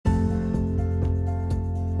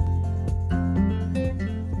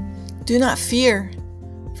Do not fear,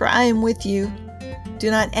 for I am with you.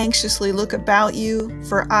 Do not anxiously look about you,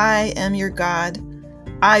 for I am your God.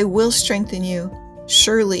 I will strengthen you.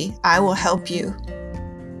 Surely I will help you.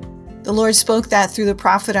 The Lord spoke that through the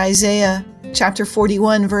prophet Isaiah, chapter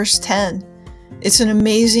 41, verse 10. It's an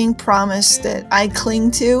amazing promise that I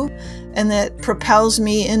cling to and that propels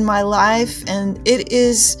me in my life. And it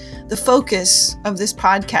is the focus of this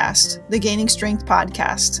podcast, the Gaining Strength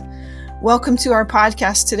podcast. Welcome to our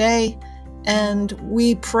podcast today. And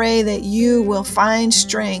we pray that you will find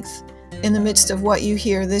strength in the midst of what you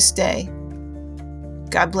hear this day.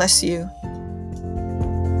 God bless you.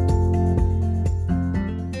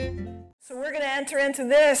 So we're going to enter into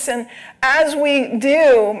this, and as we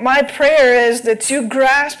do, my prayer is that you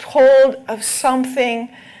grasp hold of something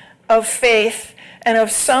of faith and of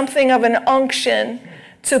something of an unction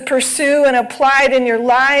to pursue and apply it in your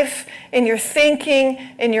life, in your thinking,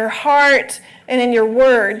 in your heart, and in your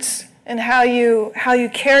words, and how you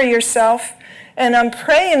carry yourself. And I'm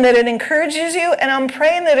praying that it encourages you, and I'm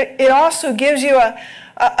praying that it also gives you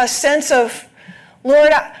a sense of,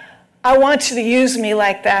 Lord, I want you to use me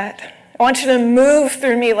like that. I want you to move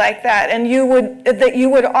through me like that, and that you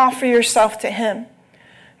would offer yourself to Him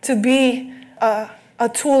to be a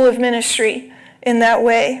tool of ministry in that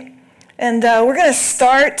way. And we're going to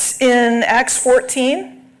start in Acts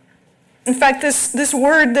 14. In fact, this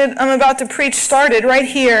word that I'm about to preach started right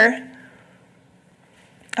here.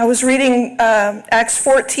 I was reading Acts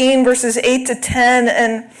 14, verses 8 to 10,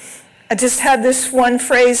 and I just had this one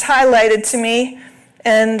phrase highlighted to me,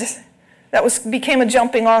 and that became a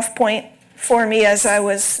jumping off point for me as I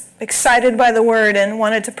was excited by the word and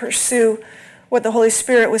wanted to pursue what the Holy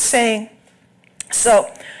Spirit was saying. So,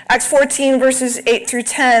 Acts 14, verses 8 through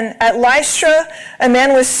 10. At Lystra, a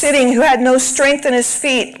man was sitting who had no strength in his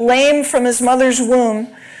feet, lame from his mother's womb,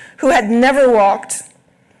 who had never walked.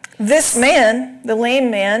 This man, the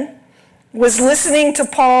lame man, was listening to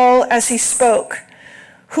Paul as he spoke,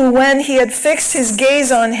 who, when he had fixed his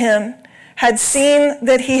gaze on him, had seen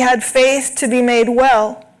that he had faith to be made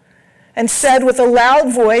well, and said with a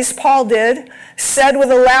loud voice, Paul said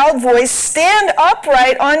with a loud voice, "Stand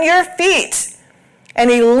upright on your feet."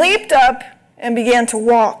 And he leaped up and began to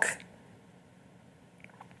walk.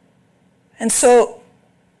 And so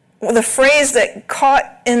the phrase that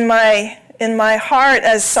caught in my heart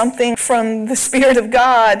as something from the Spirit of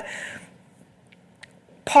God,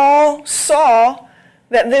 Paul saw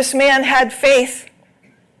that this man had faith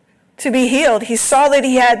to be healed. He saw that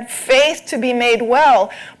he had faith to be made well.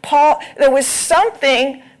 There was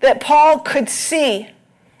something that Paul could see.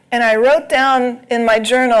 And I wrote down in my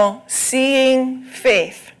journal, seeing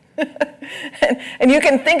faith. and you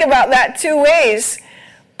can think about that two ways.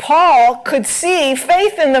 Paul could see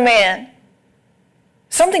faith in the man.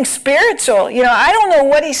 Something spiritual. I don't know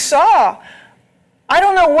what he saw. I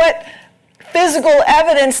don't know what physical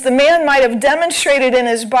evidence the man might have demonstrated in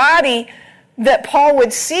his body that Paul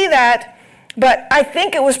would see that. But I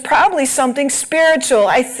think it was probably something spiritual.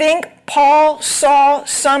 I think Paul saw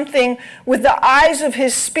something with the eyes of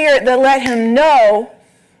his spirit that let him know.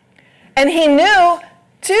 And he knew,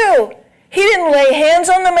 too. He didn't lay hands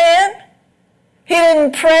on the man. He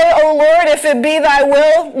didn't pray, "Oh Lord, if it be thy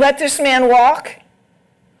will, let this man walk."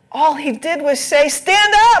 All he did was say,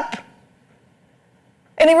 "Stand up."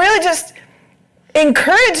 And he really just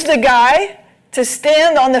encouraged the guy to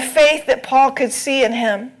stand on the faith that Paul could see in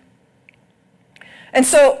him. And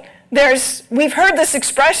so we've heard this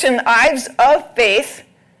expression, eyes of faith,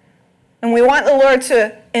 and we want the Lord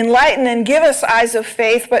to enlighten and give us eyes of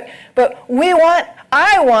faith, but when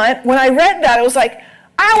I read that, it was like,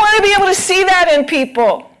 I want to be able to see that in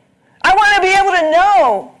people. I want to be able to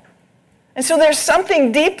know. And so there's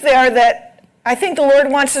something deep there that I think the Lord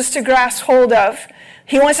wants us to grasp hold of.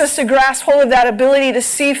 He wants us to grasp hold of that ability to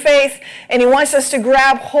see faith, and He wants us to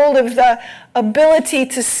grab hold of the ability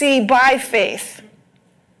to see by faith.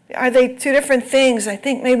 Are they two different things? I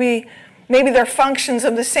think maybe they're functions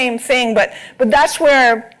of the same thing, but that's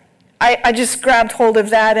where I just grabbed hold of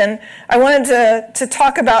that, and I wanted to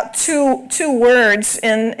talk about two words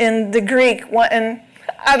in the Greek, and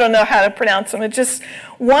I don't know how to pronounce them. It's just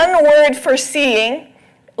one word for seeing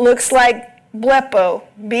looks like blepo,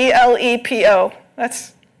 B-L-E-P-O.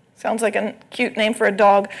 That sounds like a cute name for a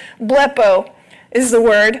dog. Blepo is the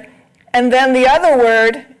word, and then the other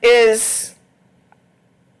word is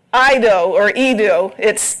Ido or Edo.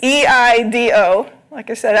 It's E-I-D-O. Like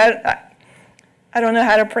I said, I don't know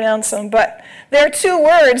how to pronounce them, but there are two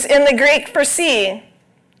words in the Greek for seeing,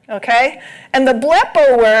 okay? And the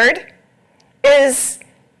blepo word is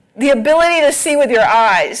the ability to see with your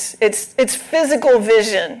eyes. It's physical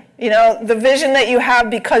vision, the vision that you have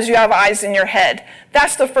because you have eyes in your head.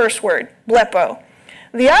 That's the first word, blepo.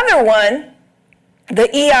 The other one, the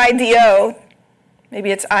eido,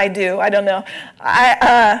 maybe it's I do, I don't know.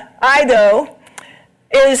 Eido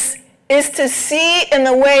is to see in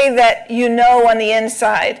the way that you know on the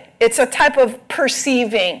inside. It's a type of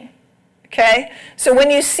perceiving, okay? So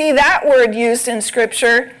when you see that word used in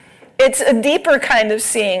Scripture, it's a deeper kind of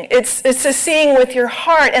seeing. It's a seeing with your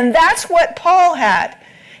heart, and that's what Paul had.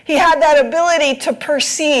 He had that ability to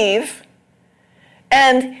perceive,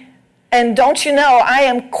 and don't you know, I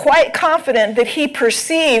am quite confident that he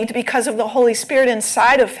perceived because of the Holy Spirit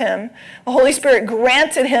inside of him. The Holy Spirit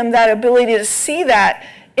granted him that ability to see that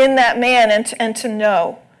in that man and to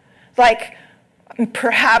know. Like,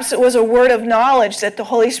 perhaps it was a word of knowledge that the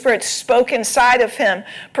Holy Spirit spoke inside of him.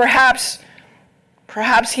 Perhaps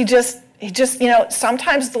he just,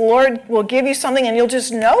 sometimes the Lord will give you something and you'll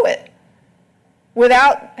just know it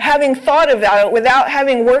without having thought about it, without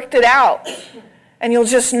having worked it out, and you'll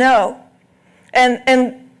just know. And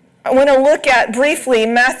I want to look at briefly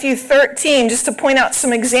Matthew 13, just to point out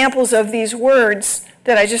some examples of these words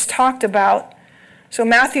that I just talked about. So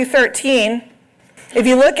Matthew 13, if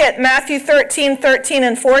you look at Matthew 13, 13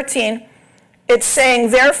 and 14, it's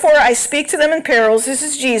saying, therefore I speak to them in parables. This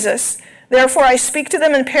is Jesus. Therefore I speak to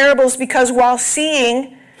them in parables because while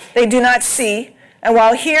seeing they do not see, and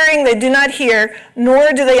while hearing they do not hear,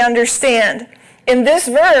 nor do they understand. In this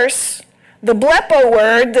verse, the blepo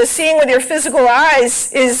word, the seeing with your physical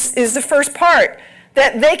eyes, is the first part.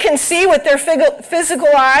 That they can see with their physical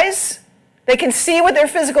eyes. They can see with their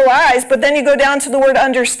physical eyes, but then you go down to the word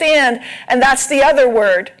understand, and that's the other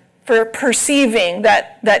word for perceiving,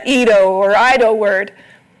 that eido or eido word.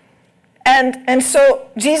 And so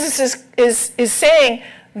Jesus is saying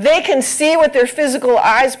they can see with their physical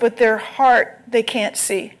eyes, but their heart they can't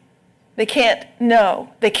see. They can't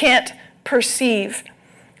know. They can't perceive.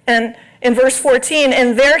 And in verse 14,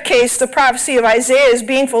 in their case, the prophecy of Isaiah is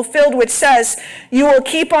being fulfilled, which says, you will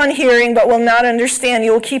keep on hearing, but will not understand.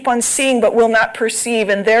 You will keep on seeing, but will not perceive.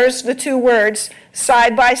 And there's the two words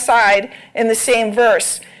side by side in the same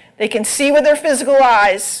verse. They can see with their physical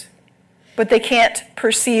eyes, but they can't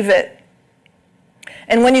perceive it.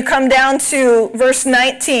 And when you come down to verse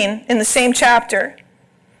 19 in the same chapter,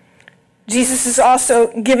 Jesus is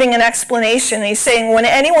also giving an explanation. He's saying, when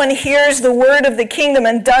anyone hears the word of the kingdom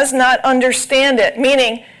and does not understand it,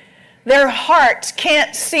 meaning their heart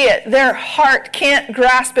can't see it, their heart can't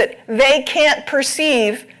grasp it, they can't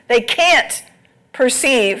perceive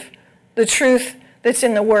the truth that's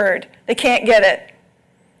in the word. They can't get it.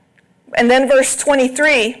 And then verse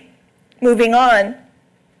 23, moving on,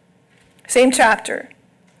 same chapter.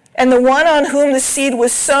 And the one on whom the seed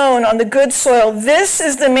was sown on the good soil, this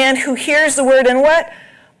is the man who hears the word and what?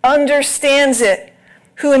 Understands it,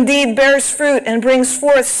 who indeed bears fruit and brings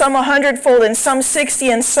forth some 100-fold and some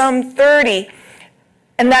 60 and some 30.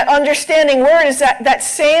 And that understanding word is that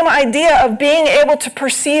same idea of being able to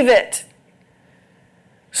perceive it.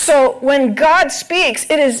 So when God speaks,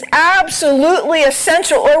 it is absolutely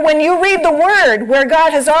essential, or when you read the word where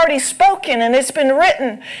God has already spoken and it's been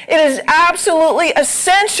written, it is absolutely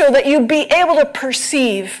essential that you be able to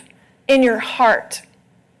perceive in your heart.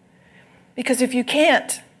 Because if you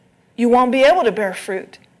can't, you won't be able to bear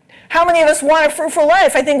fruit. How many of us want a fruitful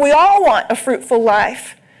life? I think we all want a fruitful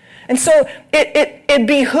life. And so it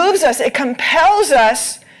behooves us, it compels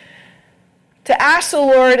us to ask the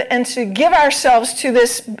Lord and to give ourselves to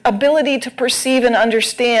this ability to perceive and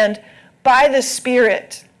understand by the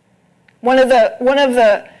Spirit. One of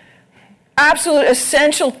the absolute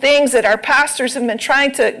essential things that our pastors have been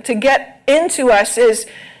trying to get into us is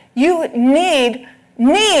you need,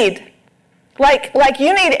 like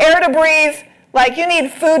you need air to breathe, like you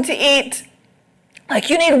need food to eat,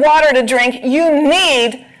 like you need water to drink, you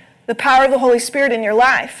need the power of the Holy Spirit in your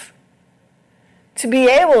life to be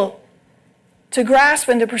able to grasp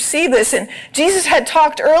and to perceive this. And Jesus had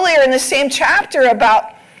talked earlier in the same chapter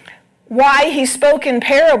about why he spoke in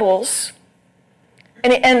parables.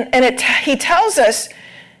 He tells us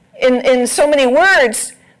in so many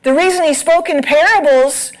words, the reason he spoke in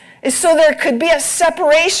parables is so there could be a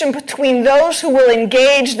separation between those who will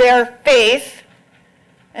engage their faith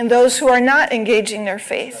and those who are not engaging their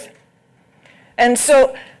faith. And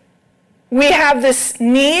so we have this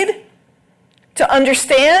need to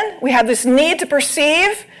understand, we have this need to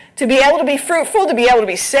perceive, to be able to be fruitful, to be able to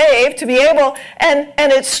be saved, to be able, and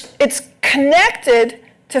it's connected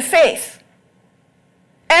to faith.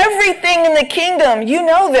 Everything in the kingdom, you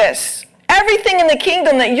know this, everything in the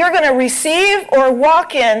kingdom that you're going to receive or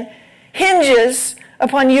walk in hinges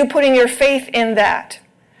upon you putting your faith in that.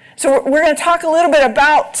 So we're going to talk a little bit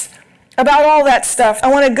about all that stuff.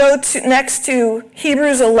 I want to go next to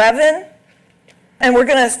Hebrews 11, and we're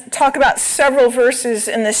going to talk about several verses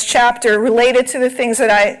in this chapter related to the things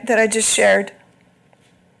that I just shared.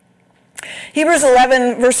 Hebrews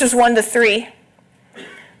 11, verses 1 to 3.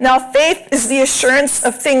 Now faith is the assurance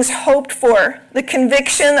of things hoped for, the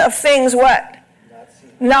conviction of things what?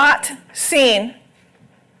 Not seen.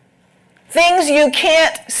 Things you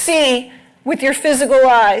can't see with your physical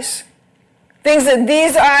eyes. Things that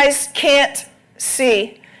these eyes can't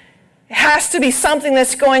see. It has to be something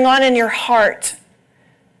that's going on in your heart.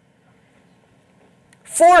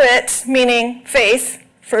 For it, meaning faith,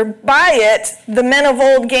 for by it, the men of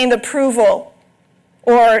old gained approval.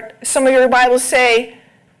 Or some of your Bibles say,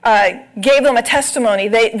 gave them a testimony.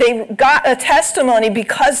 They got a testimony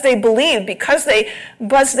because they believed, because they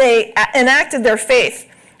enacted their faith.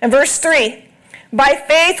 And verse 3, by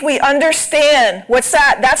faith we understand. What's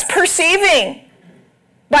that? That's perceiving.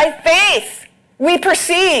 By faith we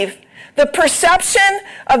perceive. The perception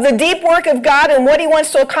of the deep work of God and what he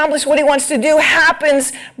wants to accomplish, what he wants to do,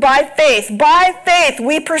 happens by faith. By faith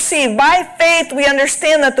we perceive. By faith we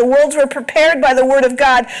understand that the worlds were prepared by the word of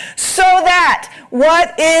God, so that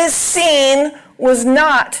what is seen was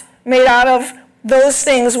not made out of those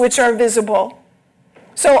things which are visible.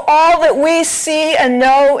 So all that we see and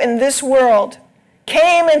know in this world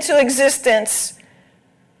came into existence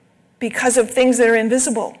because of things that are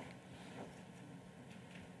invisible.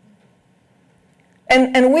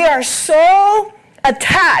 And we are so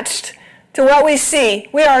attached to what we see.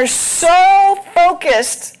 We are so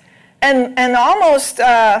focused and almost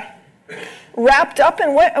wrapped up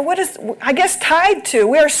in what is, I guess, tied to.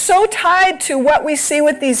 We are so tied to what we see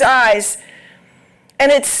with these eyes. And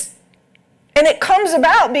it comes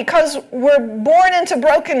about because we're born into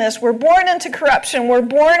brokenness. We're born into corruption. We're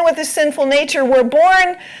born with a sinful nature. We're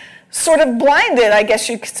born sort of blinded, I guess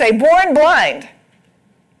you could say, born blind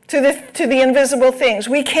to the invisible things.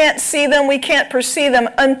 We can't see them, we can't perceive them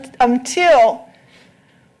until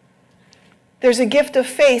there's a gift of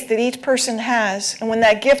faith that each person has. And when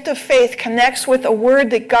that gift of faith connects with a word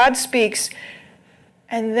that God speaks,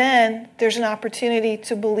 and then there's an opportunity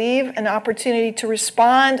to believe, an opportunity to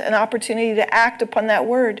respond, an opportunity to act upon that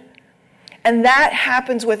word. And that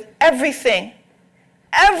happens with everything.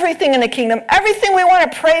 Everything in the kingdom, everything we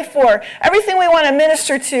want to pray for, everything we want to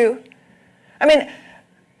minister to. I mean,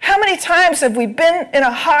 how many times have we been in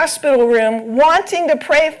a hospital room wanting to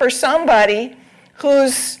pray for somebody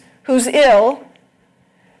who's ill,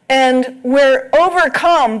 and we're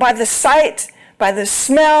overcome by the sight, by the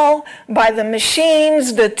smell, by the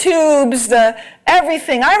machines, the tubes, the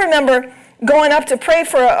everything. I remember going up to pray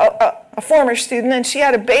for a former student, and she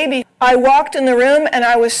had a baby. I walked in the room, and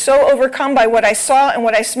I was so overcome by what I saw and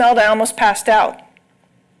what I smelled, I almost passed out.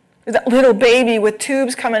 That little baby with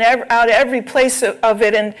tubes coming out every place of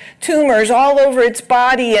it, and tumors all over its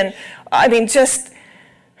body, and I mean, just,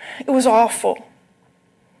 it was awful.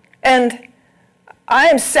 And I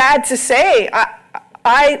am sad to say, I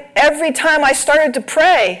every time I started to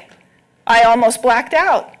pray, I almost blacked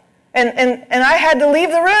out, and I had to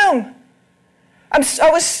leave the room. I'm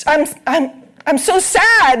so sad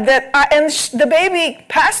that the baby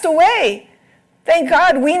passed away. Thank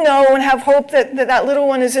God we know and have hope that little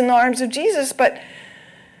one is in the arms of Jesus, but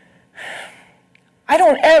I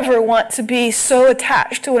don't ever want to be so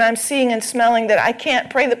attached to what I'm seeing and smelling that I can't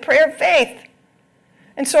pray the prayer of faith.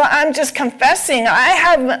 And so I'm just confessing, I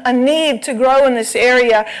have a need to grow in this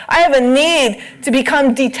area. I have a need to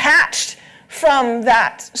become detached from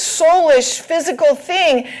that soulish, physical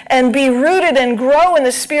thing and be rooted and grow in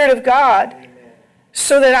the Spirit of God,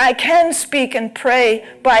 so that I can speak and pray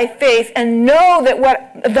by faith and know that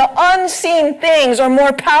what the unseen things are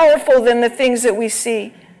more powerful than the things that we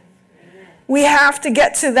see. We have to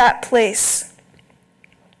get to that place.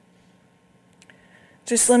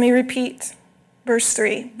 Just let me repeat verse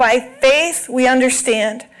 3. By faith we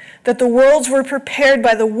understand that the worlds were prepared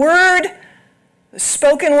by the word, the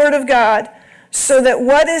spoken word of God, so that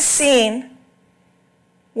what is seen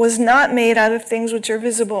was not made out of things which are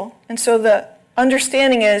visible. And so the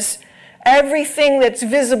understanding is everything that's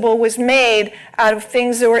visible was made out of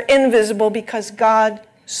things that were invisible because God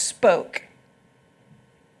spoke.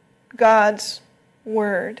 God's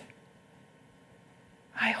word.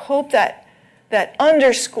 I hope that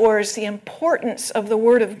underscores the importance of the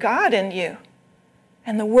word of God in you,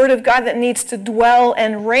 and the word of God that needs to dwell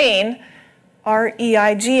and reign,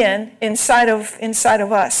 R-E-I-G-N, inside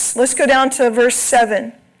of us. Let's go down to verse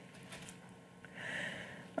 7.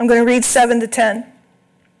 I'm going to read 7 to 10.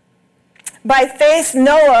 By faith,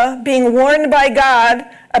 Noah, being warned by God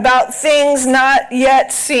about things not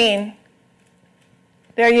yet seen.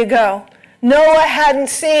 There you go. Noah hadn't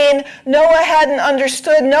seen, Noah hadn't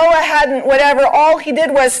understood, Noah hadn't whatever. All he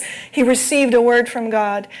did was he received a word from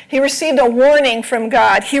God. He received a warning from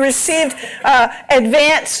God. He received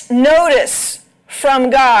advance notice from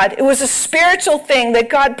God. It was a spiritual thing that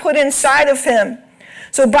God put inside of him.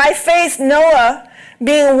 So by faith, Noah,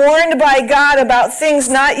 being warned by God about things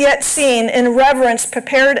not yet seen, in reverence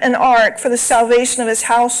prepared an ark for the salvation of his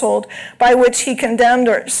household, by which he condemned,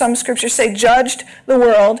 or some scriptures say judged, the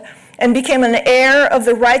world, and became an heir of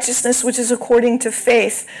the righteousness which is according to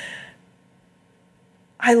faith.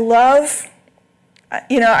 I love,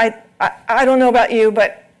 I don't know about you,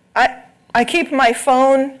 but I keep my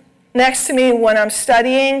phone next to me when I'm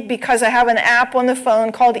studying because I have an app on the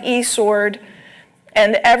phone called eSword.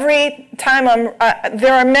 And every time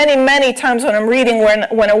there are many, many times when I'm reading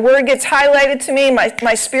when a word gets highlighted to me,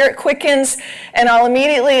 my spirit quickens, and I'll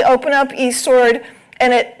immediately open up eSword,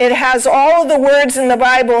 and it has all of the words in the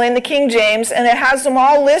Bible in the King James, and it has them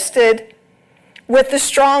all listed with the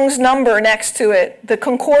Strong's number next to it, the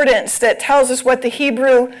concordance that tells us what the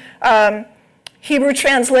Hebrew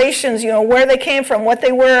translations, where they came from, what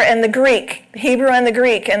they were, and the Greek, the Hebrew and the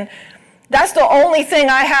Greek. And that's the only thing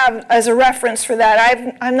I have as a reference for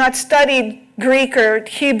that. I've not studied Greek or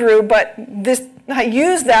Hebrew, but I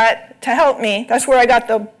use that to help me. That's where I got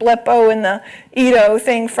the blepo and the Edo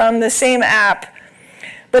thing from, the same app.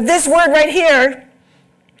 But this word right here,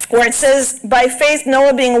 where it says, by faith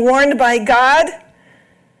Noah being warned by God,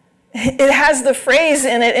 it has the phrase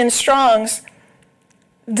in it in Strong's,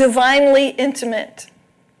 divinely intimate.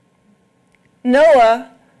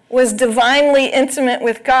 Noah was divinely intimate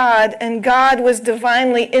with God, and God was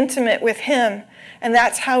divinely intimate with him. And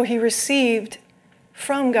that's how he received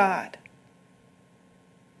from God.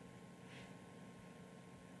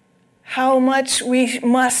 How much we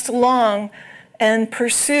must long and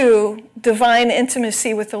pursue divine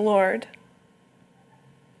intimacy with the Lord.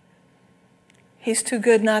 He's too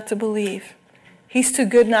good not to believe. He's too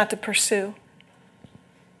good not to pursue.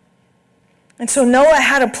 And so Noah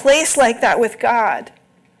had a place like that with God.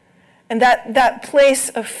 And that place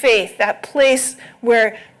of faith, that place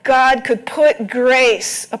where God could put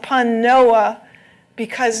grace upon Noah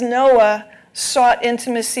because Noah sought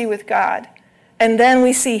intimacy with God. And then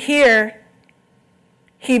we see here,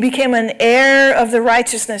 he became an heir of the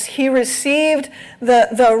righteousness. He received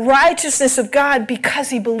the righteousness of God because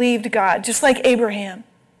he believed God, just like Abraham.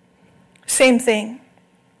 Same thing.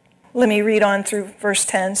 Let me read on through verse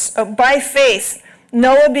 10. By faith,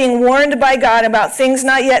 Noah, being warned by God about things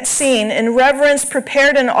not yet seen, in reverence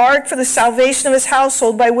prepared an ark for the salvation of his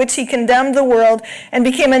household, by which he condemned the world and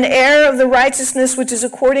became an heir of the righteousness which is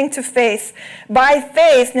according to faith. By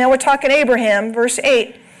faith, now we're talking Abraham, verse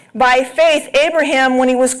 8. By faith, Abraham, when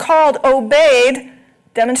he was called, obeyed,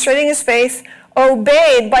 demonstrating his faith,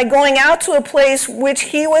 obeyed by going out to a place which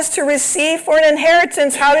he was to receive for an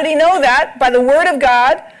inheritance. How did he know that? By the word of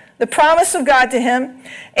God, the promise of God to him,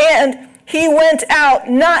 and he went out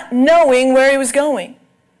not knowing where he was going.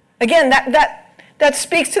 Again, that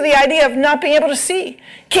speaks to the idea of not being able to see.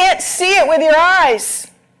 Can't see it with your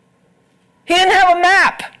eyes. He didn't have a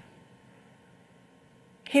map.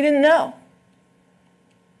 He didn't know.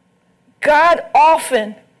 God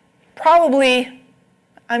often, it's probably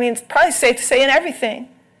safe to say in everything,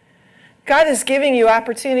 God is giving you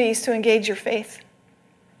opportunities to engage your faith.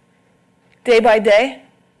 Day by day,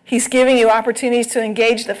 he's giving you opportunities to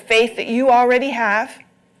engage the faith that you already have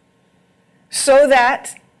so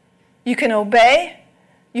that you can obey,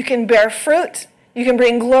 you can bear fruit, you can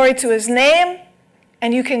bring glory to his name,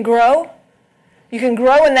 and you can grow. You can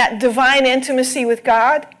grow in that divine intimacy with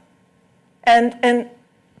God. And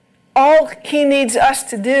all he needs us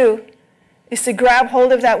to do is to grab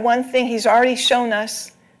hold of that one thing he's already shown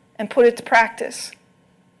us and put it to practice.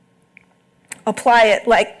 Apply it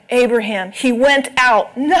like Abraham. He went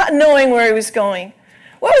out not knowing where he was going.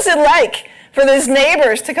 What was it like for his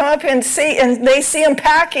neighbors to come up and they see him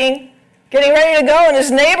packing, getting ready to go, and his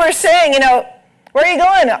neighbor's saying, where are you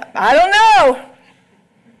going? I don't know.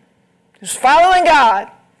 Just following God.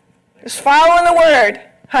 Just following the word.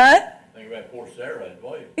 Huh? Think about poor Sarah as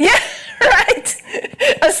well. Yeah, right.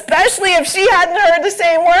 Especially if she hadn't heard the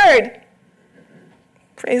same word.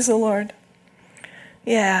 Praise the Lord.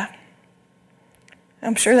 Yeah.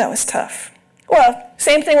 I'm sure that was tough. Well,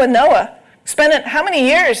 same thing with Noah. How many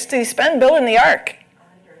years did he spend building the ark?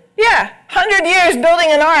 100. Yeah, 100 years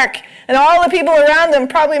building an ark. And all the people around him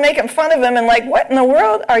probably making fun of him and like, what in the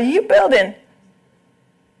world are you building?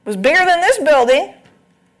 It was bigger than this building.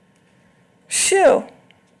 Shoo.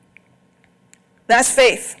 That's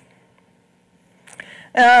faith.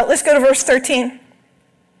 Let's go to verse 13.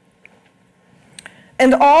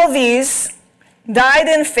 And all these died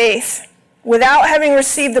in faith without having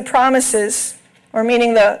received the promises, or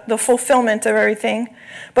meaning the fulfillment of everything,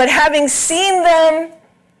 but having seen them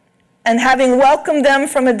and having welcomed them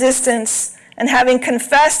from a distance, and having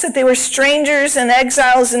confessed that they were strangers and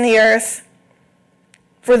exiles in the earth.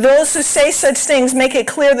 For those who say such things make it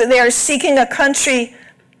clear that they are seeking a country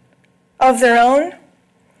of their own.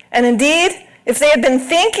 And indeed, if they had been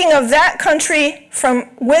thinking of that country from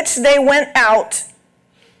which they went out,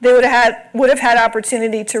 they would have had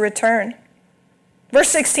opportunity to return. Verse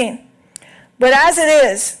 16. But as it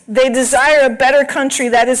is, they desire a better country,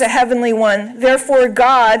 that is a heavenly one. Therefore,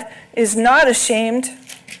 God is not ashamed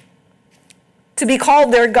to be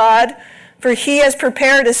called their God, for he has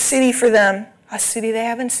prepared a city for them, a city they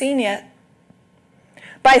haven't seen yet.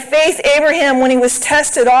 By faith, Abraham, when he was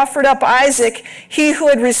tested, offered up Isaac. He who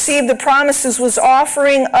had received the promises was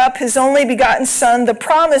offering up his only begotten son, the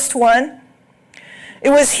promised one.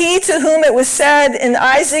 It was he to whom it was said, in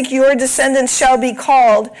Isaac your descendants shall be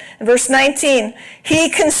called. In verse 19, he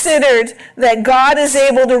considered that God is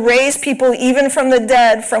able to raise people even from the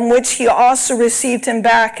dead, from which he also received him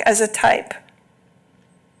back as a type.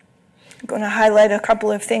 I'm going to highlight a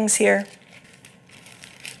couple of things here.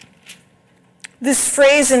 This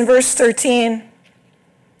phrase in verse 13,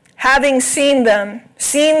 having seen them,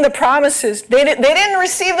 seen the promises. They didn't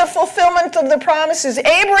receive the fulfillment of the promises.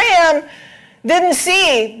 Abraham didn't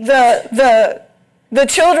see the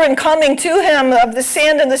children coming to him of the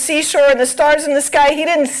sand and the seashore and the stars in the sky. He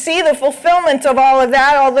didn't see the fulfillment of all of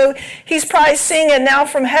that, although he's probably seeing it now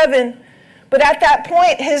from heaven. But at that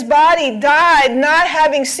point, his body died, not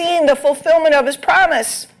having seen the fulfillment of his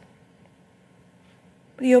promise.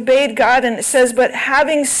 But he obeyed God, and it says, but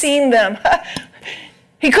having seen them,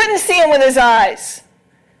 he couldn't see them with his eyes,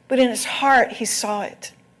 but in his heart he saw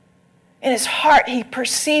it. In his heart, he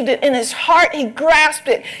perceived it. In his heart, he grasped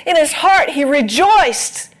it. In his heart, he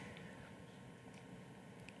rejoiced.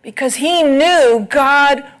 Because he knew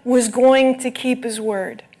God was going to keep his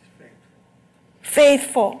word.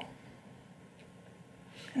 Faithful.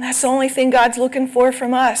 And that's the only thing God's looking for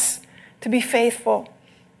from us, to be faithful.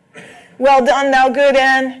 Well done, thou good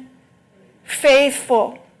and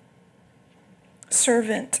faithful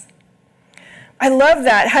servant. I love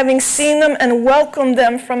that, having seen them and welcomed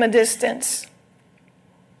them from a distance.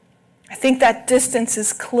 I think that distance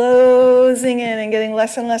is closing in and getting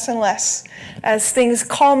less and less and less as things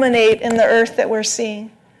culminate in the earth that we're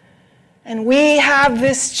seeing. And we have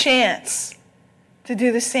this chance to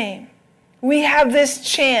do the same. We have this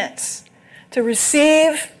chance to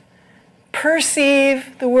receive,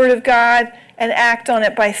 perceive the word of God, and act on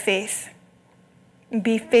it by faith.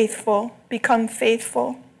 Be faithful, become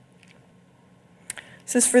faithful. It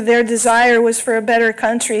says, for their desire was for a better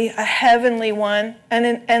country, a heavenly one. And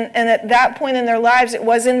at that point in their lives, it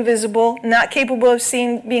was invisible, not capable of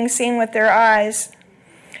being seen with their eyes.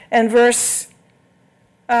 And verse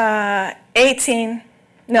 19,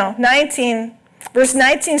 verse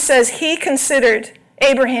 19 says, he considered,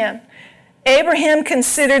 Abraham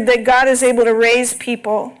considered that God is able to raise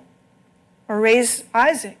people, or raise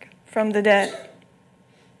Isaac from the dead.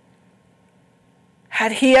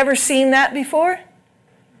 Had he ever seen that before?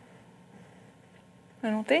 I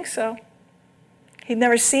don't think so. He'd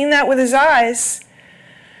never seen that with his eyes.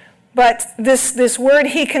 But this word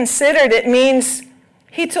he considered, it means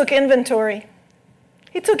he took inventory.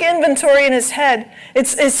 He took inventory in his head.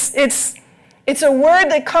 It's a word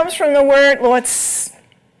that comes from the word,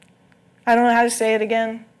 I don't know how to say it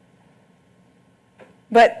again.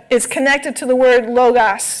 But it's connected to the word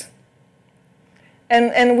logos.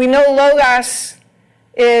 And we know logos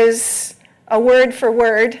is a word for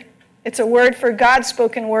word. It's a word for God's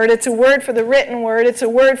spoken word. It's a word for the written word. It's a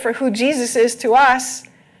word for who Jesus is to us,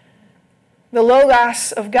 the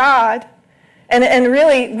Logos of God. And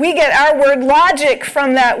really, we get our word logic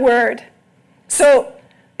from that word. So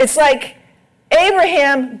it's like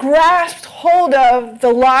Abraham grasped hold of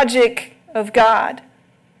the logic of God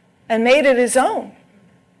and made it his own.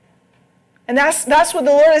 And that's what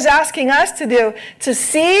the Lord is asking us to do, to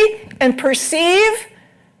see and perceive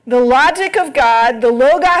the logic of God, the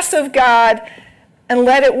Logos of God, and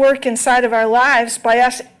let it work inside of our lives by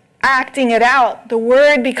us acting it out, the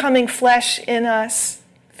Word becoming flesh in us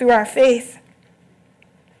through our faith.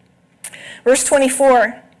 Verse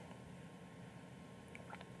 24.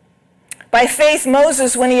 By faith,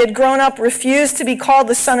 Moses, when he had grown up, refused to be called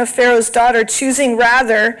the son of Pharaoh's daughter, choosing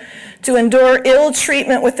rather to endure ill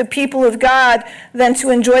treatment with the people of God than to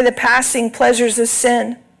enjoy the passing pleasures of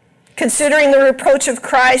sin. considering the reproach of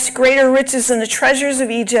Christ greater riches than the treasures of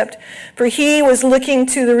Egypt, for he was looking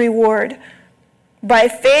to the reward. By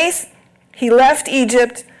faith he left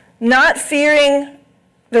Egypt, not fearing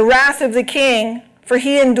the wrath of the king, for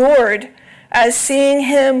he endured as seeing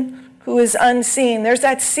him who is unseen. There's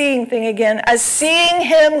that seeing thing again. As seeing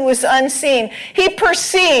him who is unseen. He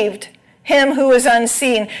perceived him who is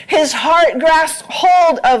unseen. His heart grasped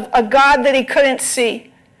hold of a God that he couldn't see.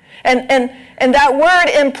 And that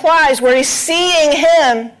word implies, where he's seeing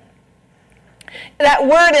him, that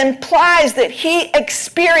word implies that he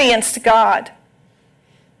experienced God.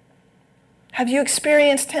 Have you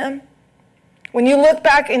experienced him? When you look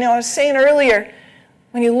back, I was saying earlier,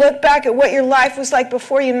 when you look back at what your life was like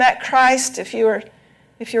before you met Christ, if you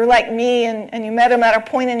were like me and you met him at a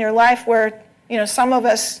point in your life where, some of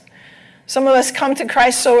us come to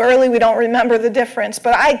Christ so early we don't remember the difference.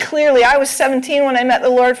 But I was 17 when I met the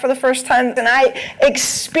Lord for the first time, and I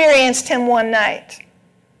experienced him one night.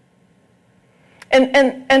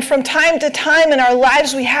 And from time to time in our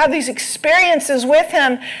lives, we have these experiences with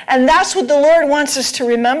him, and that's what the Lord wants us to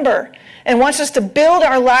remember and wants us to build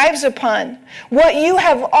our lives upon. What you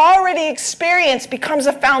have already experienced becomes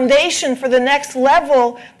a foundation for the next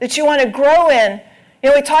level that you want to grow in.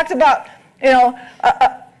 We talked about,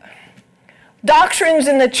 doctrines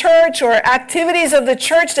in the church or activities of the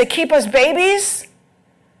church that keep us babies.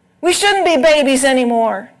 We shouldn't be babies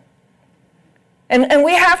anymore. And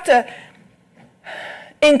we have to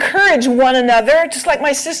encourage one another, just like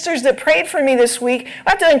my sisters that prayed for me this week. We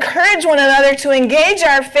have to encourage one another to engage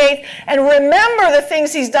our faith and remember the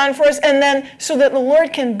things he's done for us, and then so that the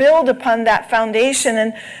Lord can build upon that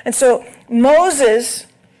foundation. And so Moses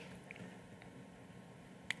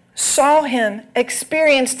saw him,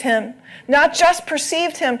 experienced him, not just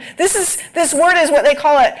perceived him. This word is what they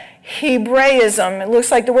call it Hebraism. It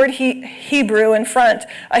looks like the word Hebrew in front,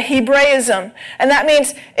 a Hebraism. And that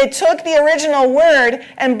means it took the original word,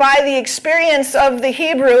 and by the experience of the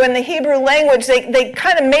Hebrew and the Hebrew language, they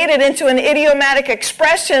kind of made it into an idiomatic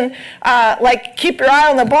expression, like keep your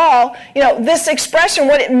eye on the ball. This expression,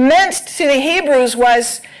 what it meant to the Hebrews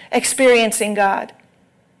was experiencing God.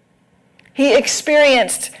 He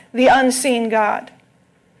experienced the unseen God.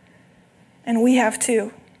 And we have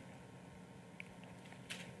too.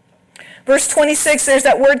 Verse 26, there's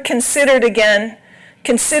that word considered again.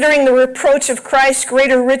 Considering the reproach of Christ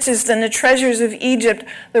greater riches than the treasures of Egypt.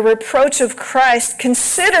 The reproach of Christ.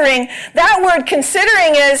 Considering, that word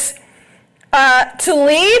considering is to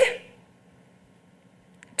lead,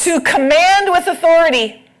 to command with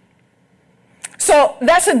authority. So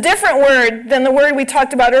that's a different word than the word we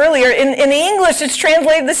talked about earlier. In the English, it's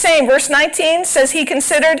translated the same. Verse 19 says he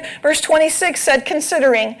considered. Verse 26 said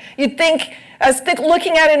considering. You'd think,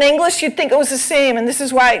 looking at it in English, you'd think it was the same. And this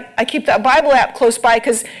is why I keep that Bible app close by,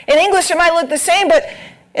 because in English it might look the same, but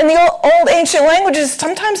in the old ancient languages,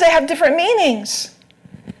 sometimes they have different meanings.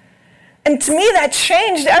 And to me, that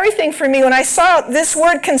changed everything for me when I saw this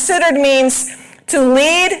word considered means to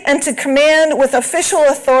lead and to command with official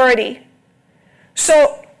authority.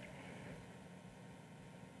 So,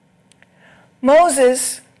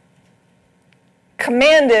 Moses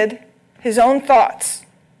commanded his own thoughts.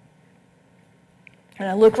 And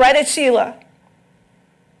I look right at Sheila.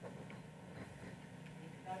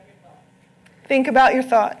 Think about your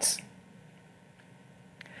thoughts.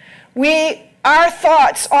 Our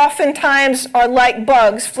thoughts oftentimes are like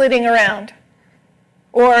bugs flitting around.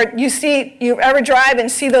 Or you ever drive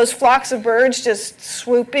and see those flocks of birds just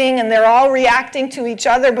swooping, and they're all reacting to each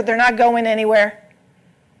other, but they're not going anywhere.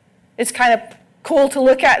 It's kind of cool to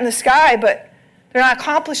look at in the sky, but they're not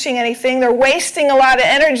accomplishing anything. They're wasting a lot of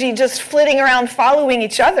energy just flitting around following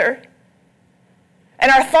each other.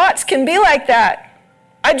 And our thoughts can be like that.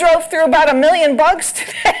 I drove through about 1 million bugs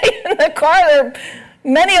today in the car. There are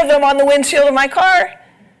many of them on the windshield of my car.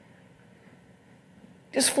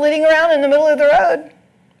 Just flitting around in the middle of the road,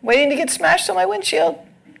 waiting to get smashed on my windshield.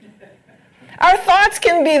 Our thoughts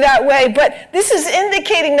can be that way, but this is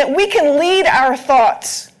indicating that we can lead our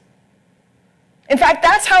thoughts. In fact,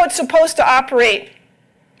 that's how it's supposed to operate.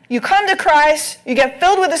 You come to Christ, you get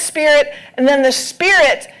filled with the Spirit, and then the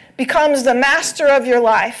Spirit becomes the master of your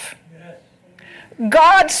life. Yes.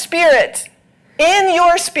 God's Spirit in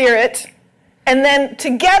your spirit, and then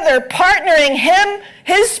together partnering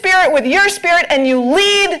His Spirit with your spirit, and you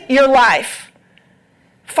lead your life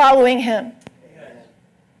following Him. Yes.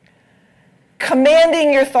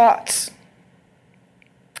 Commanding your thoughts.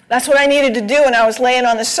 That's what I needed to do when I was laying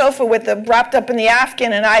on the sofa wrapped up in the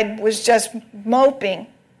Afghan, and I was just moping.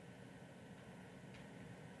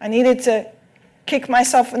 I needed to kick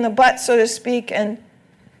myself in the butt, so to speak, and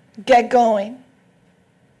get going.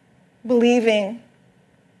 believing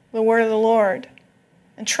the word of the Lord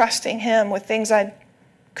and trusting him with things I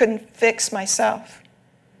couldn't fix myself.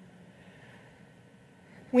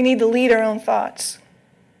 We need to lead our own thoughts.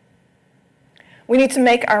 We need to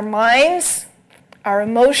make our minds, our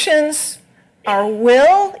emotions, our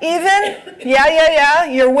will even,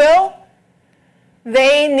 your will,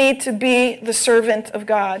 they need to be the servant of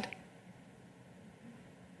God.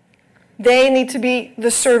 They need to be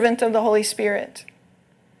the servant of the Holy Spirit.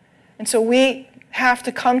 And so we have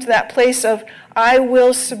to come to that place of, I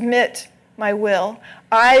will submit my will.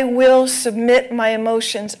 I will submit my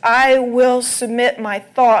emotions. I will submit my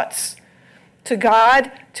thoughts to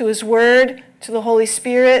God, to his word, to the Holy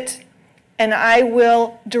Spirit, and I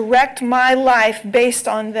will direct my life based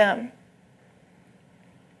on them.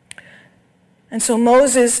 And so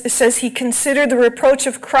Moses, it says, he considered the reproach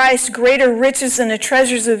of Christ greater riches than the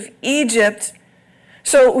treasures of Egypt.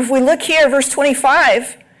 So if we look here, verse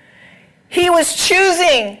 25, he was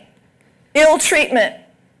choosing ill treatment.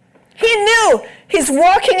 He knew he's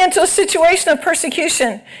walking into a situation of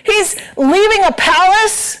persecution. He's leaving a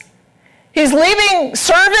palace. He's leaving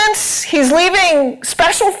servants. He's leaving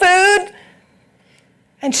special food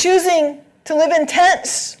and choosing to live in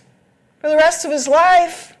tents for the rest of his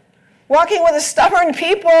life, walking with a stubborn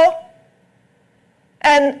people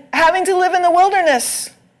and having to live in the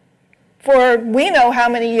wilderness for we know how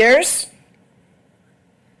many years.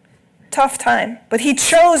 Tough time. But he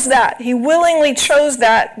chose that. He willingly chose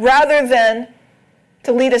that rather than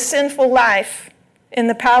to lead a sinful life in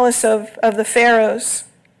the palace of the pharaohs.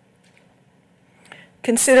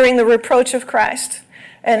 Considering the reproach of Christ.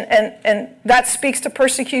 And that speaks to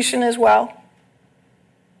persecution as well.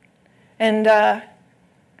 And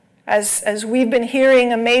as we've been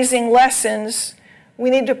hearing amazing lessons, we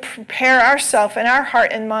need to prepare ourselves and our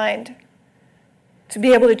heart and mind to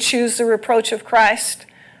be able to choose the reproach of Christ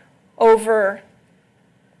over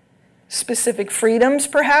specific freedoms,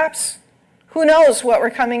 perhaps. Who knows what we're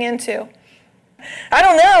coming into? I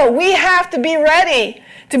don't know. We have to be ready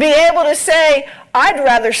to be able to say, I'd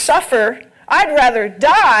rather suffer, I'd rather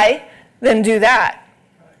die than do that.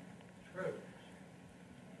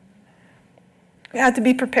 We have to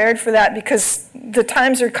be prepared for that because the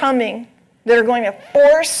times are coming that are going to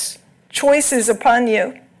force choices upon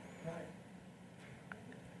you.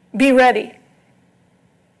 Be ready.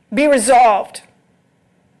 Be resolved.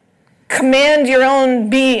 Command your own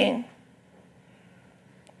being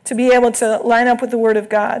to be able to line up with the Word of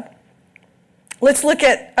God. Let's look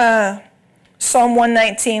at Psalm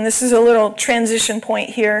 119. This is a little transition point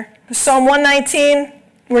here. Psalm 119,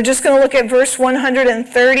 we're just going to look at verse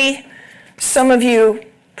 130. Some of you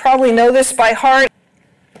probably know this by heart.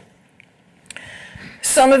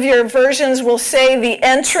 Some of your versions will say the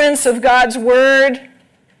entrance of God's Word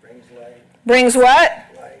brings what?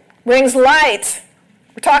 Brings light.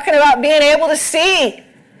 We're talking about being able to see.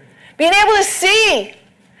 Being able to see.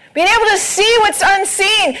 Being able to see what's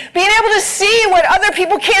unseen. Being able to see what other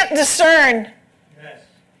people can't discern. Yes.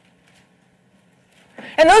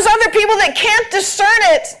 And those other people that can't discern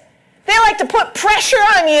it, they like to put pressure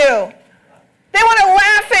on you. They want to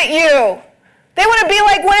laugh at you. They want to be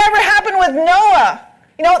like whatever happened with Noah.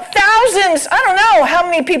 You know, thousands, I don't know how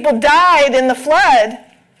many people died in the flood.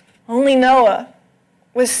 Only Noah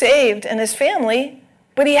was saved and his family,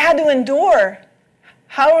 but he had to endure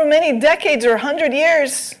however many decades or 100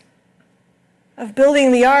 years of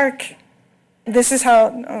building the ark. This is how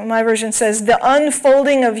my version says, the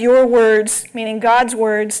unfolding of your words, meaning God's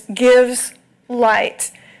words, gives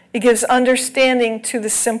light. It gives understanding to the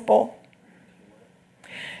simple.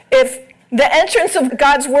 If the entrance of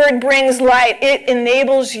God's word brings light, it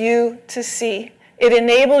enables you to see. It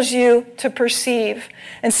enables you to perceive.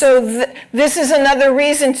 And so this is another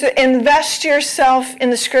reason to invest yourself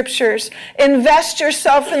in the Scriptures. Invest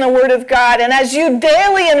yourself in the Word of God. And as you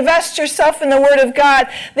daily invest yourself in the Word of God,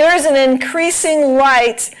 there is an increasing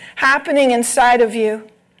light happening inside of you.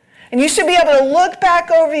 And you should be able to look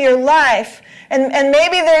back over your life. And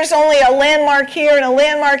maybe there's only a landmark here and a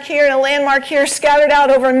landmark here and a landmark here scattered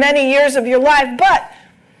out over many years of your life. But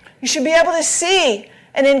you should be able to see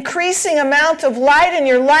an increasing amount of light in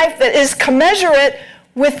your life that is commensurate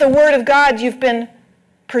with the Word of God you've been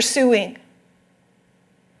pursuing.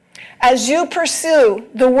 As you pursue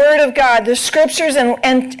the Word of God, the Scriptures,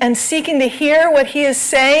 and seeking to hear what He is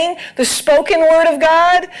saying, the spoken Word of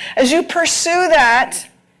God, as you pursue that,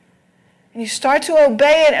 and you start to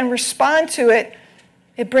obey it and respond to it,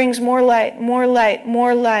 it brings more light, more light,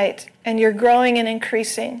 more light, and you're growing and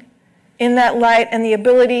increasing in that light and the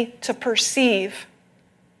ability to perceive.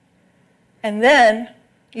 And then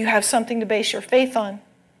you have something to base your faith on.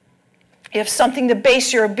 You have something to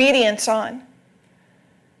base your obedience on.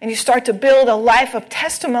 And you start to build a life of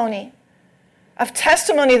testimony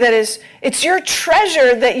that is, it's your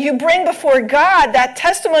treasure that you bring before God, that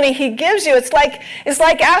testimony he gives you. It's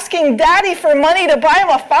like asking Daddy for money to buy him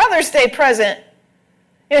a Father's Day present.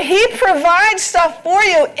 You know, he provides stuff for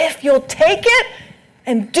you if you'll take it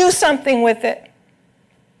and do something with it.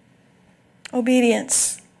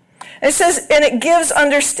 Obedience. And it says, and it gives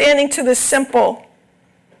understanding to the simple.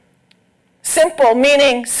 Simple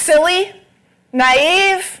meaning silly,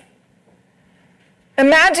 naive.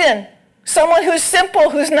 Imagine someone who's simple,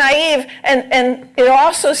 who's naive, and it'll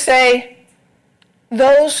also say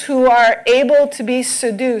those who are able to be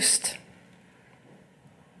seduced.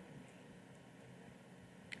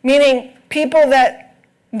 Meaning people that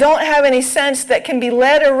don't have any sense, that can be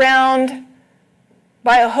led around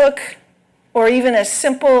by a hook, or even as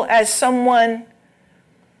simple as someone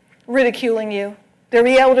ridiculing you. They'll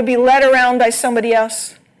be able to be led around by somebody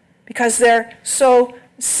else because they're so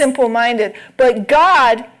simple-minded. But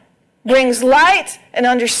God brings light and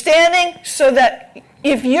understanding so that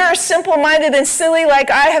if you're simple-minded and silly like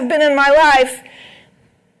I have been in my life,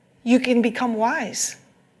 you can become wise.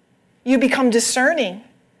 You become discerning.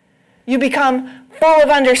 You become full of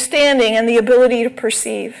understanding and the ability to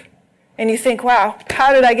perceive. And you think, wow,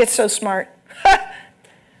 how did I get so smart?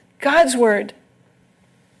 God's word.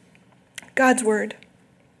 God's word.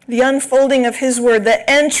 The unfolding of his word, the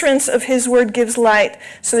entrance of his word gives light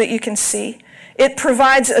so that you can see. It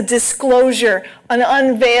provides a disclosure, an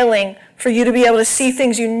unveiling for you to be able to see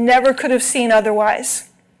things you never could have seen otherwise.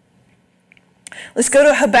 Let's go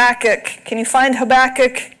to Habakkuk. Can you find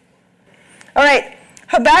Habakkuk? All right,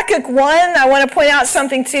 Habakkuk 1, I want to point out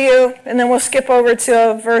something to you, and then we'll skip over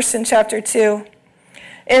to a verse in chapter 2.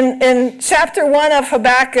 In chapter 1 of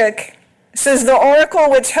Habakkuk, it says, the oracle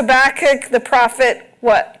which Habakkuk the prophet,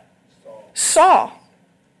 what? Saw.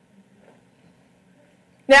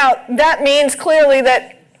 Now, that means clearly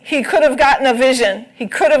that he could have gotten a vision. He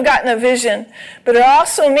could have gotten a vision. But it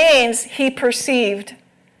also means he perceived.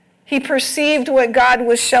 He perceived what God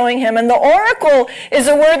was showing him. And the oracle is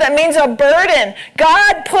a word that means a burden.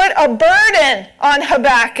 God put a burden on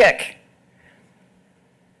Habakkuk.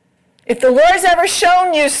 If the Lord's ever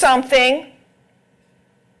shown you something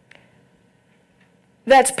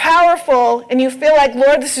that's powerful and you feel like,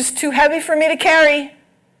 Lord, this is too heavy for me to carry,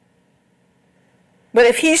 but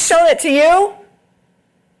if he's shown it to you,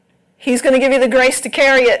 he's going to give you the grace to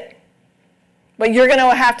carry it. But you're going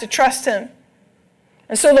to have to trust him.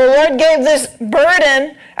 And so the Lord gave this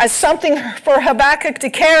burden as something for Habakkuk to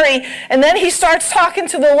carry, and then he starts talking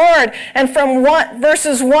to the Lord. And from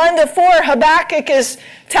verses 1 to 4, Habakkuk is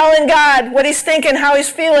telling God what he's thinking, how he's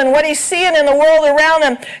feeling, what he's seeing in the world around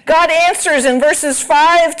him. God answers in verses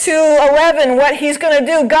 5 to 11 what he's going to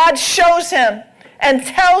do. God shows him and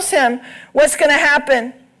tells him what's going to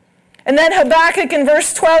happen. And then Habakkuk in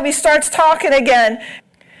verse 12, he starts talking again.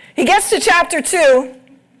 He gets to chapter 2.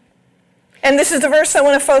 And this is the verse I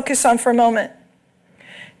want to focus on for a moment.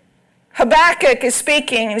 Habakkuk is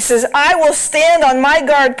speaking, and he says, I will stand on my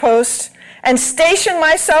guard post and station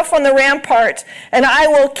myself on the rampart, and I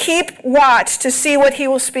will keep watch to see what he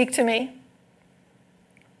will speak to me.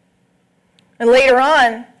 And later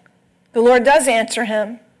on, the Lord does answer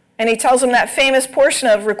him. And he tells him that famous portion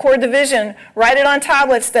of record the vision, write it on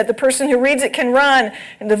tablets that the person who reads it can run.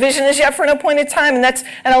 And the vision is yet for an appointed time. And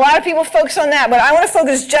a lot of people focus on that. But I want to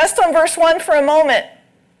focus just on verse 1 for a moment.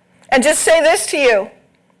 And just say this to you.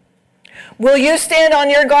 Will you stand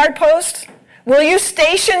on your guard post? Will you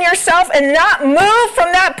station yourself and not move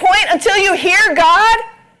from that point until you hear God?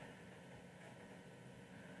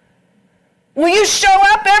 Will you show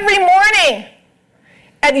up every morning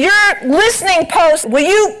at your listening post? Will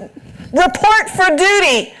you report for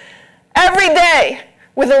duty every day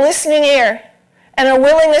with a listening ear and a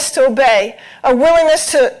willingness to obey, a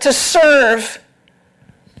willingness to serve?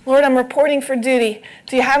 Lord, I'm reporting for duty.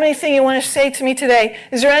 Do you have anything you want to say to me today?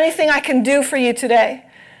 Is there anything I can do for you today?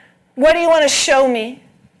 What do you want to show me?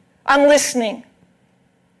 I'm listening.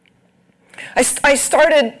 I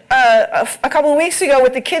started a couple of weeks ago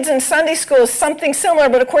with the kids in Sunday school, something similar,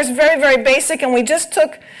 but of course very, very basic. And we just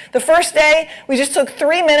took, the first day, we just took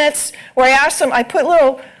 3 minutes where I asked them, I put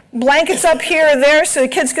little blankets up here or there so the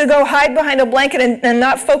kids could go hide behind a blanket and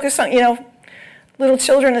not focus on, little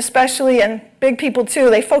children especially, and big people too.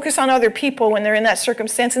 They focus on other people when they're in that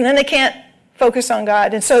circumstance, and then they can't focus on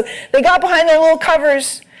God. And so they got behind their little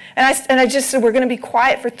covers, and I just said, we're going to be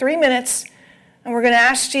quiet for 3 minutes. And we're going to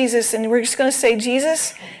ask Jesus, and we're just going to say,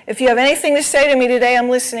 Jesus, if you have anything to say to me today, I'm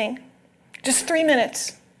listening. Just 3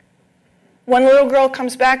 minutes. One little girl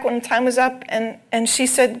comes back when the time was up, and she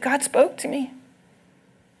said, God spoke to me.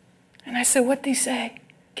 And I said, what did he say?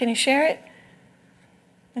 Can you share it?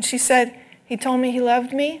 And she said, he told me he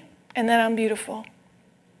loved me and that I'm beautiful.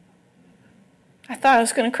 I thought I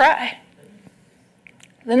was going to cry.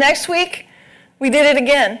 The next week, we did it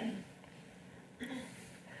again.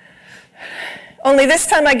 Only this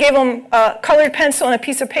time I gave him a colored pencil and a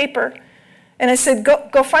piece of paper. And I said,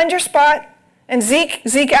 go find your spot. And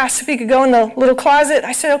Zeke asked if he could go in the little closet.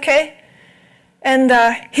 I said, okay. And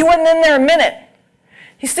he wasn't in there a minute.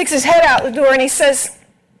 He sticks his head out the door and he says,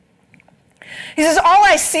 all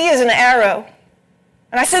I see is an arrow.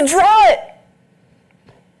 And I said, draw it.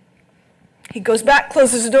 He goes back,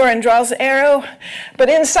 closes the door, and draws the arrow. But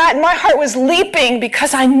inside, my heart was leaping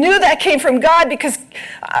because I knew that came from God, because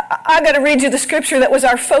I got to read you the scripture that was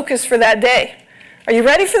our focus for that day. Are you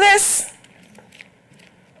ready for this?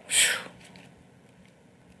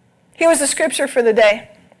 Here was the scripture for the day.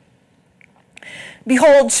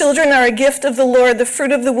 Behold, children are a gift of the Lord. The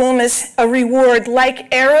fruit of the womb is a reward,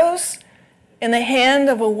 like arrows in the hand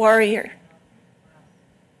of a warrior.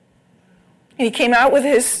 And he came out with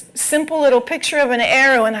his simple little picture of an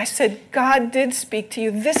arrow, and I said, God did speak to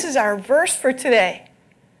you. This is our verse for today.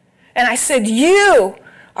 And I said, you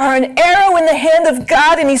are an arrow in the hand of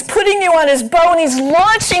God, and he's putting you on his bow, and he's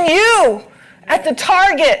launching you at the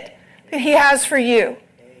target that he has for you.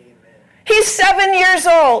 Amen. He's 7 years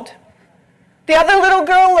old. The other little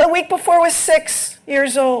girl a week before was 6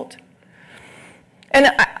 years old.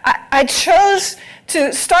 And I chose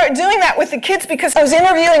to start doing that with the kids because I was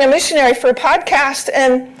interviewing a missionary for a podcast,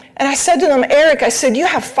 and I said to them, Eric, I said, you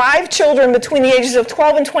have 5 children between the ages of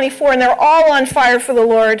 12 and 24, and they're all on fire for the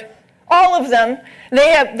Lord. All of them.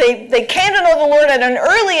 They came to know the Lord at an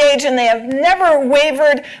early age, and they have never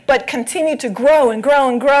wavered, but continued to grow and grow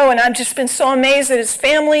and grow, and I've just been so amazed at his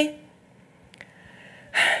family.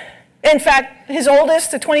 In fact, his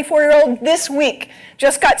oldest, the 24-year-old, this week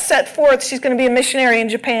just got set forth. She's going to be a missionary in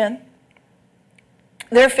Japan.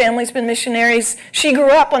 Their family's been missionaries. She grew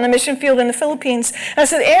up on the mission field in the Philippines. And I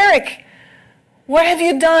said, Eric, what have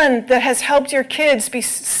you done that has helped your kids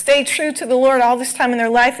stay true to the Lord all this time in their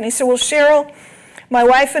life? And he said, well, Cheryl, my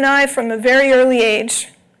wife and I, from a very early age,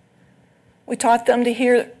 we taught them to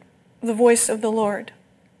hear the voice of the Lord.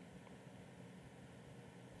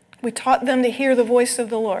 We taught them to hear the voice of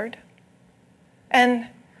the Lord. And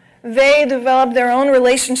they developed their own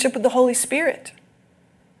relationship with the Holy Spirit.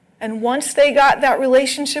 And once they got that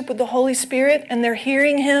relationship with the Holy Spirit and they're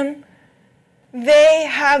hearing him, they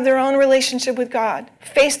have their own relationship with God,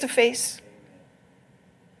 face to face.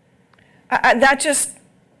 That just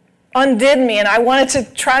undid me, and I wanted to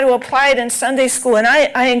try to apply it in Sunday school. And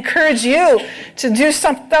I encourage you to do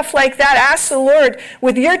some stuff like that. Ask the Lord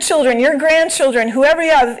with your children, your grandchildren, whoever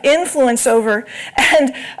you have influence over,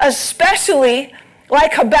 and especially,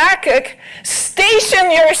 like Habakkuk,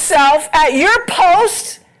 station yourself at your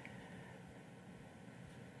post.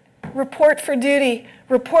 Report for duty.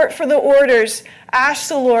 Report for the orders. Ask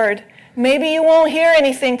the Lord. Maybe you won't hear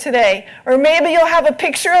anything today. Or maybe you'll have a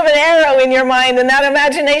picture of an arrow in your mind and that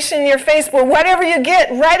imagination in your face. But whatever you get,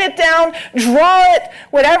 write it down, draw it,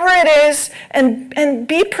 whatever it is, and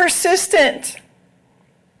be persistent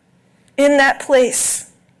in that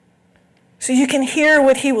place so you can hear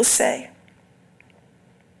what he will say.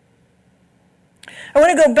 I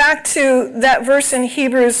want to go back to that verse in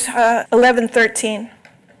Hebrews 11:13.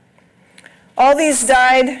 All these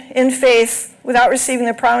died in faith without receiving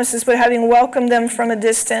the promises, but having welcomed them from a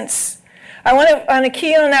distance. I want to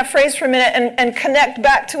key in on that phrase for a minute and connect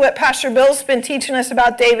back to what Pastor Bill's been teaching us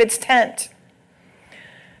about David's tent.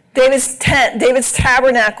 David's tent, David's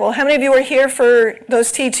tabernacle. How many of you were here for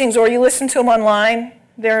those teachings, or you listened to them online?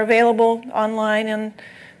 They're available online in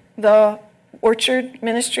the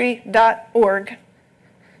orchardministry.org. You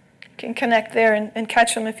can connect there and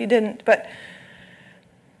catch them if you didn't. But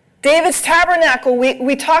David's tabernacle,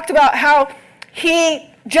 we talked about how he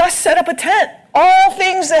just set up a tent. All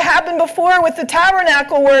things that happened before with the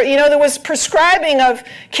tabernacle were, there was prescribing of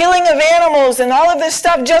killing of animals and all of this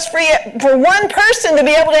stuff just for one person to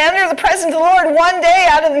be able to enter the presence of the Lord one day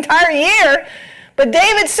out of the entire year. But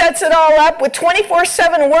David sets it all up with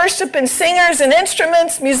 24/7 worship and singers and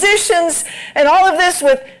instruments, musicians, and all of this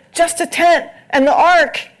with just a tent and the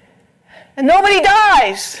ark. And nobody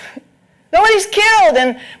dies. Nobody's killed.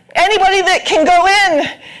 And anybody that can go in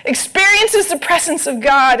experiences the presence of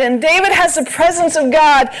God. And David has the presence of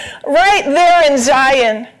God right there in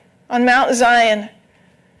Zion, on Mount Zion.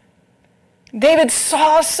 David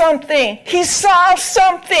saw something. He saw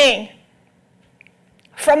something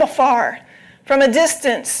from afar, from a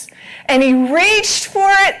distance. And he reached for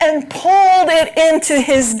it and pulled it into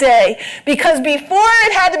his day. Because before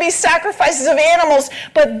it had to be sacrifices of animals,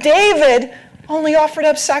 but David only offered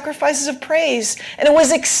up sacrifices of praise. And it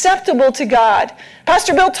was acceptable to God.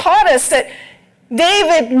 Pastor Bill taught us that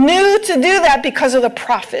David knew to do that because of the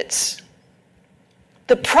prophets.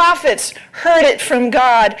 The prophets heard it from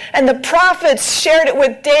God, and the prophets shared it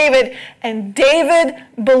with David, and David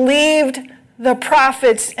believed the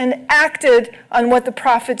prophets and acted on what the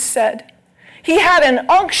prophets said. He had an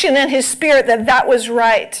unction in his spirit that that was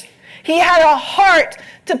right. He had a heart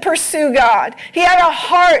to pursue God. He had a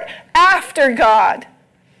heart after God.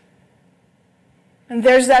 And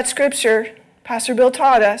there's that scripture Pastor Bill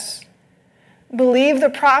taught us. Believe the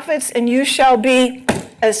prophets and you shall be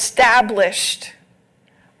established.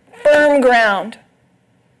 Firm ground.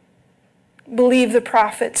 Believe the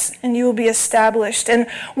prophets and you will be established. And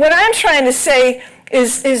what I'm trying to say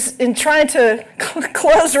is in trying to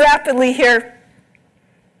close rapidly here,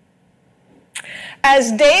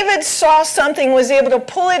 as David saw something, was able to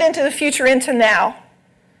pull it into the future, into now,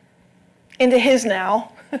 into his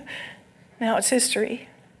now. Now it's history.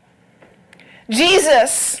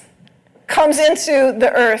 Jesus comes into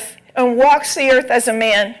the earth and walks the earth as a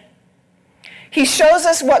man. He shows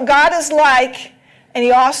us what God is like, and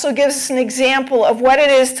he also gives us an example of what it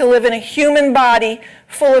is to live in a human body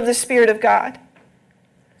full of the Spirit of God.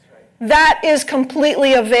 That is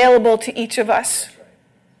completely available to each of us.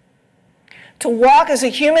 To walk as a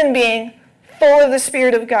human being full of the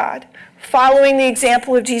Spirit of God, following the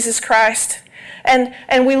example of Jesus Christ. And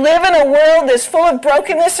we live in a world that's full of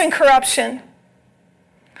brokenness and corruption.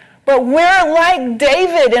 But we're like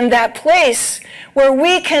David in that place where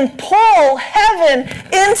we can pull heaven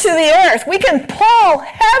into the earth. We can pull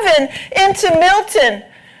heaven into Milton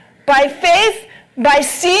by faith, by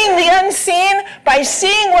seeing the unseen, by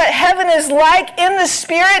seeing what heaven is like in the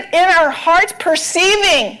Spirit, in our hearts,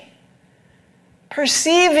 perceiving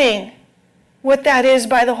what that is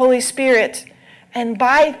by the Holy Spirit, and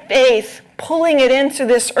by faith pulling it into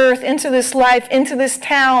this earth, into this life, into this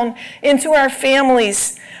town, into our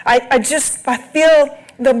families. I feel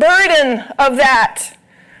the burden of that.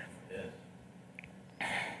 Yes.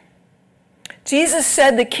 Jesus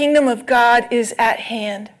said the kingdom of God is at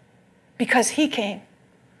hand because he came,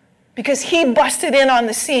 because he busted in on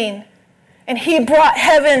the scene, and he brought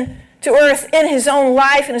heaven to earth in his own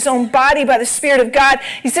life, in his own body by the Spirit of God.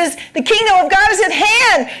 He says, the kingdom of God is at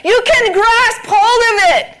hand. You can grasp hold of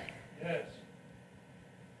it. Yes.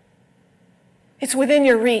 It's within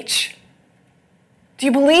your reach. Do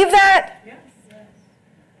you believe that? Yes.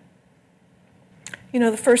 You know,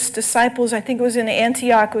 the first disciples, I think it was in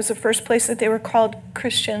Antioch, was the first place that they were called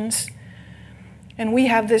Christians. And we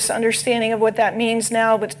have this understanding of what that means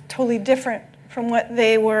now, but totally different from what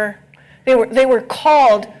they were. They were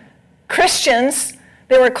called Christians.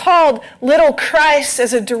 They were called little Christ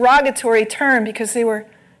as a derogatory term because they were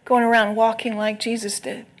going around walking like Jesus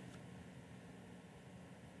did.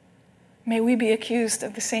 May we be accused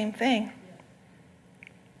of the same thing.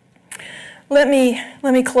 Let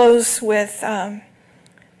me close with,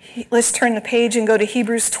 let's turn the page and go to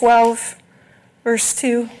Hebrews 12, verse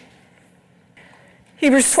 2.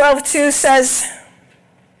 Hebrews 12:2 says,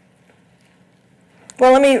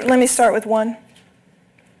 well, let me start with 1.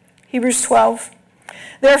 Hebrews 12.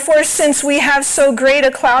 Therefore, since we have so great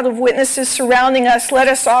a cloud of witnesses surrounding us, let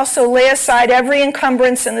us also lay aside every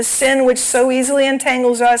encumbrance and the sin which so easily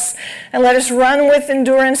entangles us, and let us run with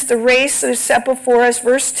endurance the race that is set before us.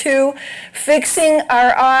 Verse 2, fixing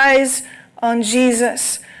our eyes on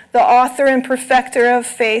Jesus, the author and perfecter of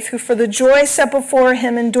faith, who for the joy set before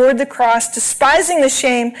him endured the cross, despising the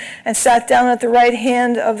shame, and sat down at the right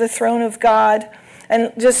hand of the throne of God.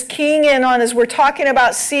 And just keying in on, as we're talking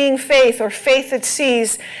about seeing faith, or faith that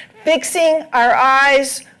sees, fixing our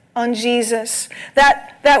eyes on Jesus.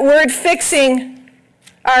 That word fixing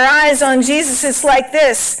our eyes on Jesus, it's like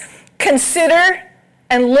this. Consider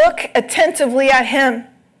and look attentively at him.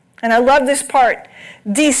 And I love this part.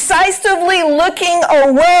 Decisively looking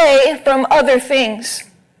away from other things.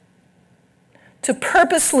 To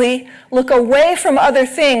purposely look away from other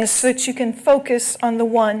things so that you can focus on the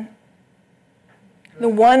one. The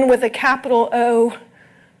one with a capital O,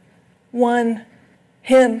 one,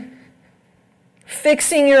 him.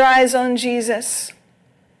 Fixing your eyes on Jesus.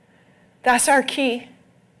 That's our key.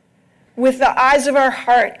 With the eyes of our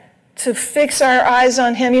heart, to fix our eyes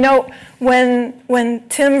on him. You know, when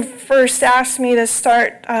Tim first asked me to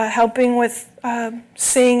start helping with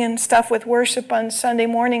sing and stuff with worship on Sunday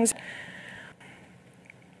mornings,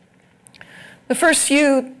 the first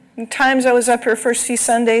few times I was up here, first few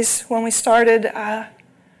Sundays when we started,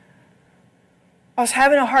 I was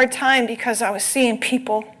having a hard time because I was seeing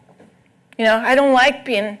people. I don't like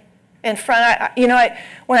being in front.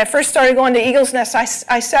 When I first started going to Eagle's Nest,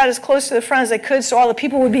 I sat as close to the front as I could so all the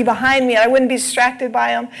people would be behind me and I wouldn't be distracted by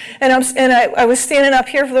them. And I was standing up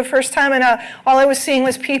here for the first time, and all I was seeing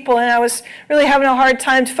was people, and I was really having a hard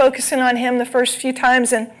time focusing on him the first few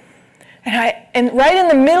times. And right in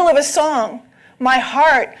the middle of a song, my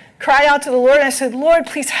heart cried out to the Lord, and I said, Lord,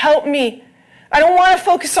 please help me. I don't want to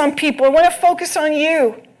focus on people. I want to focus on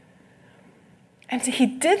you. And he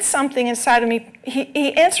did something inside of me.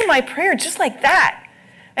 He answered my prayer just like that.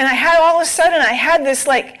 And all of a sudden, I had this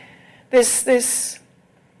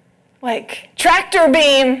tractor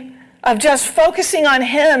beam of just focusing on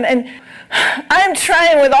him. And I'm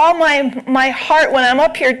trying with all my heart when I'm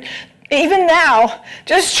up here, even now,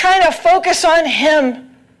 just trying to focus on him.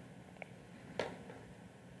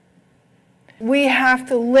 We have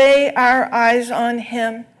to lay our eyes on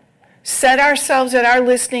him. Set ourselves at our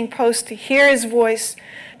listening post to hear his voice.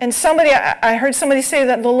 And I heard somebody say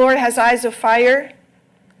that the Lord has eyes of fire.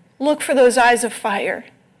 Look for those eyes of fire.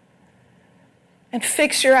 And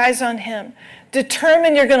fix your eyes on him.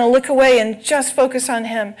 Determine you're going to look away and just focus on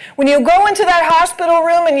him. When you go into that hospital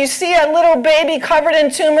room and you see a little baby covered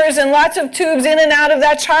in tumors and lots of tubes in and out of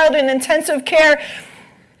that child in intensive care,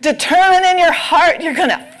 determine in your heart you're going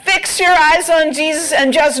to fix your eyes on Jesus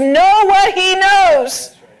and just know what he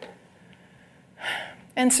knows.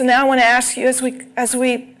 And so now I want to ask you as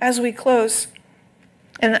we close,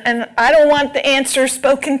 and I don't want the answer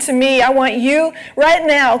spoken to me. I want you right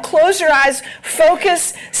now, close your eyes,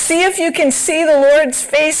 focus, see if you can see the Lord's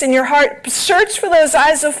face in your heart. Search for those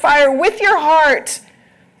eyes of fire with your heart.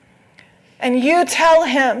 And you tell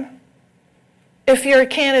him if you're a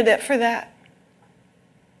candidate for that.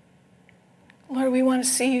 Lord, we want to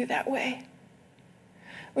see you that way.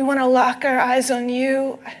 We want to lock our eyes on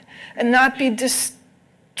you and not be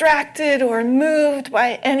distracted or moved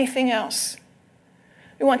by anything else.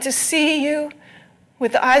 We want to see you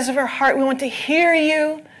with the eyes of our heart. We want to hear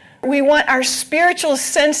you. We want our spiritual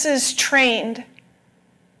senses trained.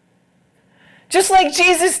 Just like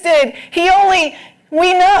Jesus did.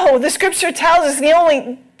 We know, the scripture tells us, he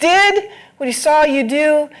only did what he saw you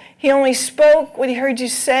do. He only spoke what he heard you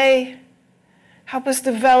say. Help us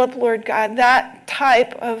develop, Lord God, that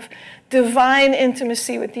type of divine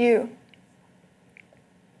intimacy with you.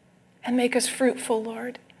 And make us fruitful,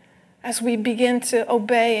 Lord, as we begin to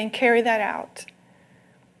obey and carry that out.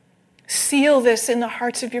 Seal this in the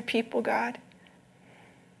hearts of your people, God,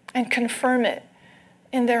 and confirm it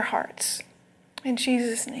in their hearts. In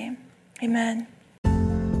Jesus' name, amen.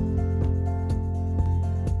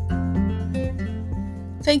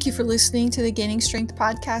 Thank you for listening to the Gaining Strength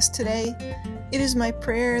podcast today. It is my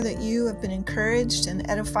prayer that you have been encouraged and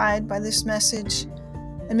edified by this message.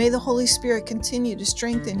 And may the Holy Spirit continue to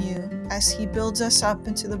strengthen you as he builds us up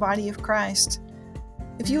into the body of Christ.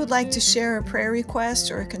 If you would like to share a prayer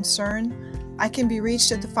request or a concern, I can be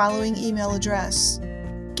reached at the following email address,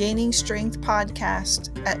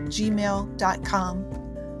 gainingstrengthpodcast@gmail.com.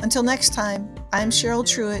 Until next time, I'm Cheryl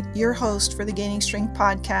Truitt, your host for the Gaining Strength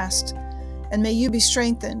podcast, and may you be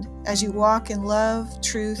strengthened as you walk in love,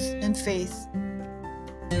 truth, and faith.